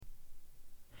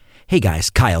Hey guys,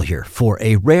 Kyle here for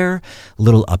a rare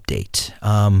little update.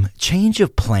 Change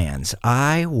of plans.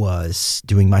 I was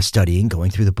doing my studying, going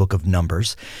through the book of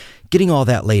Numbers, getting all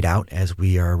that laid out as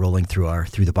we are rolling through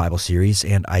the Bible series,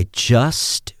 and I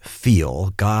just feel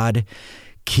God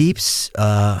keeps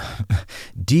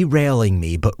derailing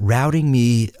me, but routing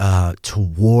me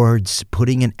towards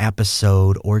putting an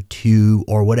episode or two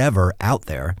or whatever out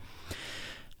there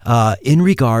in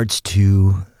regards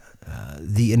to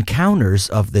the encounters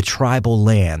of the tribal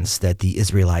lands that the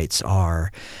Israelites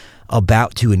are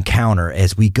about to encounter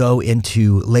as we go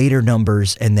into later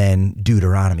Numbers and then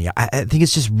Deuteronomy. I think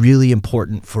it's just really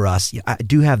important for us. I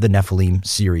do have the Nephilim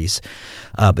series,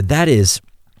 but that is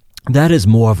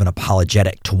more of an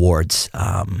apologetic towards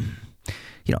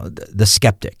the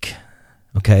skeptic.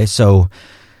 Okay, so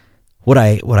what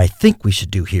I think we should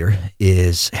do here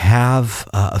is have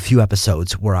a few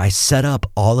episodes where I set up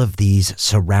all of these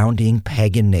surrounding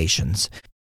pagan nations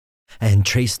and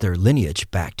trace their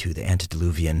lineage back to the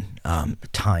antediluvian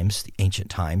times, the ancient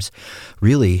times,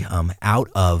 really out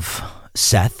of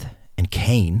Seth and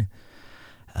Cain,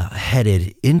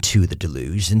 headed into the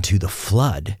deluge, into the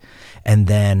flood. And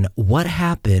then what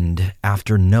happened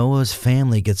after Noah's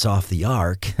family gets off the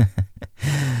ark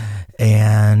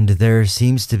and there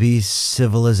seems to be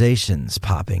civilizations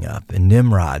popping up, and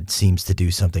Nimrod seems to do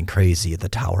something crazy at the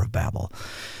Tower of Babel.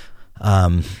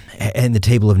 And the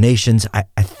Table of Nations, I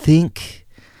think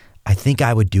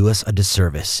I would do us a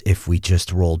disservice if we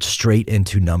just rolled straight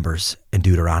into Numbers and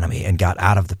Deuteronomy and got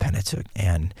out of the Pentateuch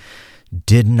and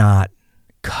did not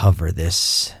cover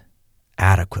this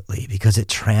adequately, because it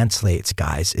translates,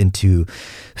 guys, into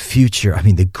future. I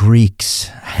mean, the Greeks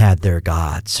had their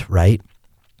gods, right?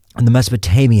 And the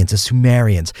Mesopotamians, the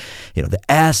Sumerians, the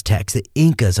Aztecs, the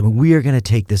Incas. I mean, we are going to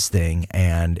take this thing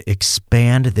and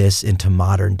expand this into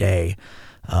modern day,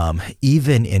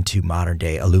 even into modern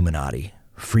day Illuminati,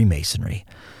 Freemasonry,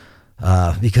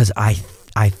 because I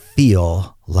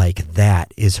feel like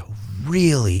that is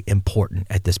really important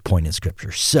at this point in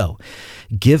Scripture. So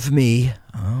give me,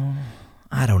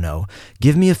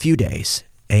 give me a few days,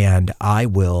 and I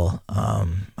will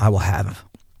have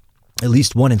at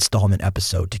least one installment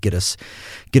episode to get us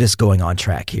going on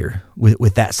track here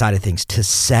with that side of things, to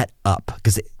set up,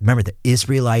 because remember, the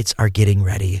Israelites are getting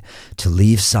ready to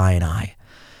leave Sinai,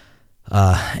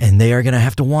 and they are going to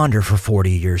have to wander for 40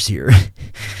 years here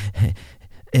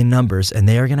in Numbers, and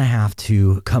they are going to have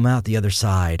to come out the other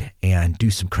side and do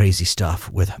some crazy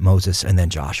stuff with Moses and then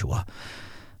Joshua,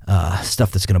 stuff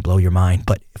that's going to blow your mind.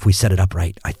 But if we set it up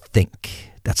right, I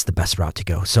think that's the best route to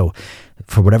go. So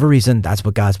for whatever reason, that's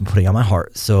what God's been putting on my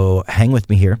heart. So hang with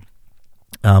me here.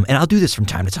 And I'll do this from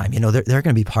time to time. There are going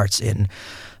to be parts in,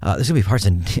 there's going to be parts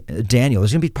in Daniel.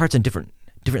 There's going to be parts in different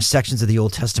sections of the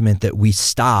Old Testament that we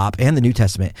stop, and the New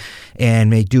Testament,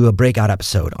 and may do a breakout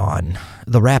episode on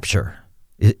the rapture.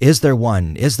 Is there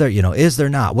one? Is there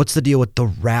not? What's the deal with the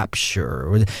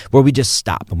rapture? Where we just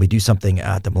stop and we do something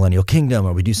at the millennial kingdom,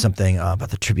 or we do something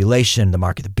about the tribulation, the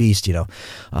mark of the beast,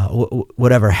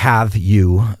 whatever have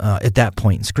you at that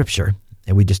point in Scripture,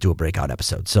 and we just do a breakout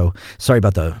episode. So sorry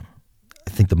about I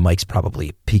think the mic's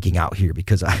probably peaking out here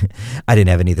because I didn't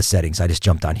have any of the settings. I just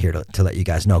jumped on here to let you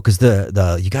guys know, because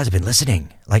you guys have been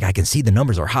listening. Like, I can see the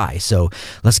numbers are high, so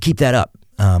let's keep that up.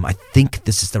 I think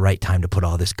this is the right time to put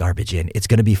all this garbage in. It's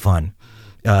going to be fun.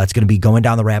 It's going to be going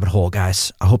down the rabbit hole,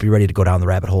 guys. I hope you're ready to go down the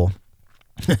rabbit hole.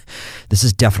 This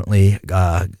is definitely,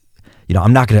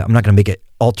 I'm not gonna make it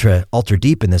ultra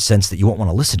deep in the sense that you won't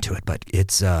want to listen to it, but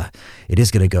it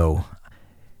is going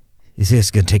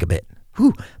to take a bit.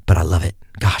 Whew, but I love it.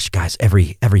 Gosh, guys,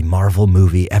 every Marvel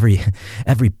movie, every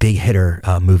big hitter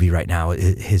movie right now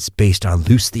is based on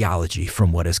loose theology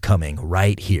from what is coming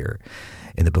right here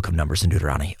in the book of Numbers and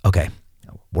Deuteronomy. Okay,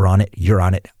 we're on it. You're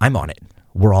on it. I'm on it.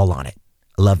 We're all on it.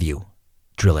 I love you,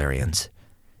 Drillarians.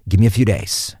 Give me a few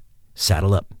days.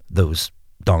 Saddle up those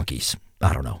donkeys.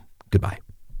 I don't know. Goodbye.